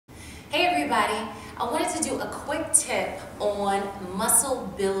everybody. I wanted to do a quick tip on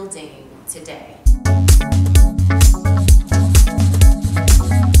muscle building today. Too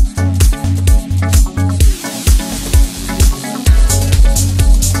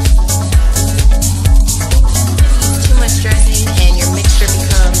much dressing and your mixture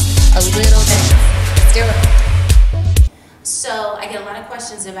becomes a little dense. Let's do it. So I get a lot of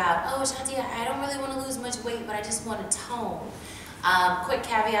questions about, oh Shantia, I don't really want to lose much weight, but I just want to tone. Quick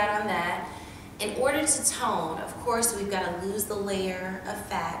caveat on that. In order to tone, of course, we've got to lose the layer of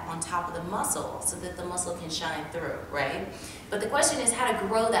fat on top of the muscle so that the muscle can shine through, right? But the question is how to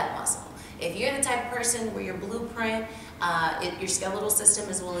grow that muscle. If you're the type of person where your blueprint, your skeletal system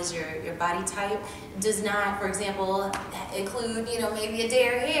as well as your body type does not, for example, include, maybe a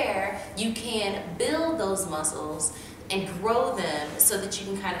derriere, you can build those muscles and grow them so that you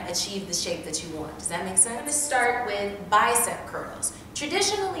can kind of achieve the shape that you want. Does that make sense? I'm gonna start with bicep curls.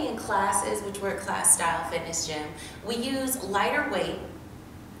 Traditionally in classes, which we're a class style fitness gym, we use lighter weight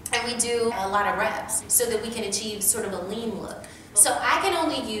and we do a lot of reps so that we can achieve sort of a lean look. So I can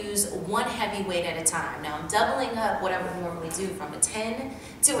only use one heavy weight at a time. Now I'm doubling up what I would normally do from a 10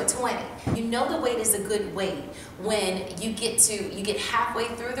 to a 20. You know the weight is a good weight when you get halfway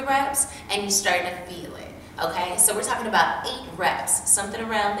through the reps and you start to feel it. Okay, so we're talking about 8 reps, something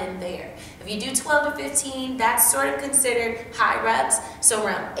around in there. If you do 12 to 15, that's sort of considered high reps. So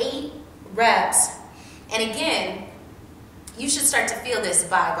around 8 reps. And again, you should start to feel this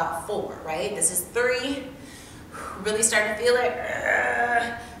by about 4, right? This is 3, really start to feel it.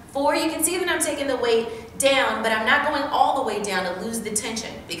 4, you can see that I'm taking the weight down, but I'm not going all the way down to lose the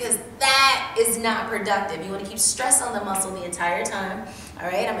tension because that is not productive. You want to keep stress on the muscle the entire time. All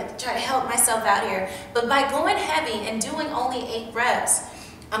right, I'm going to try to help myself out here. But by going heavy and doing only 8 reps,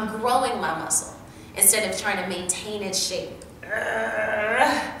 I'm growing my muscle instead of trying to maintain its shape.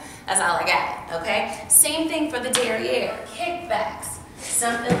 That's all I got, okay? Same thing for the derriere, kickbacks,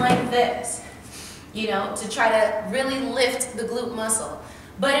 something like this, to try to really lift the glute muscle.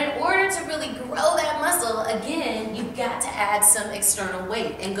 But in order to really grow that muscle, again, you've got to add some external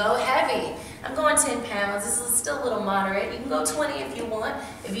weight and go heavy. I'm going 10 pounds. This is still a little moderate. You can go 20 if you want,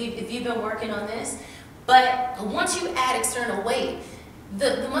 if you've been working on this. But once you add external weight,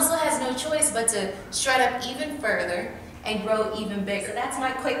 the muscle has no choice but to strut up even further and grow even bigger. So that's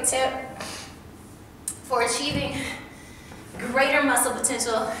my quick tip for achieving greater muscle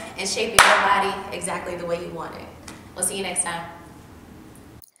potential and shaping your body exactly the way you want it. We'll see you next time.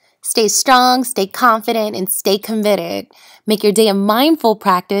 Stay strong, stay confident, and stay committed. Make your day a mindful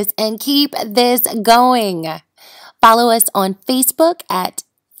practice and keep this going. Follow us on Facebook at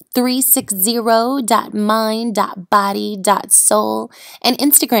 360.mind.body.soul and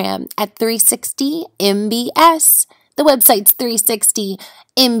Instagram at 360mbs. The website's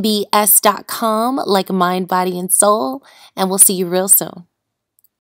 360mbs.com, like mind, body, and soul. And we'll see you real soon.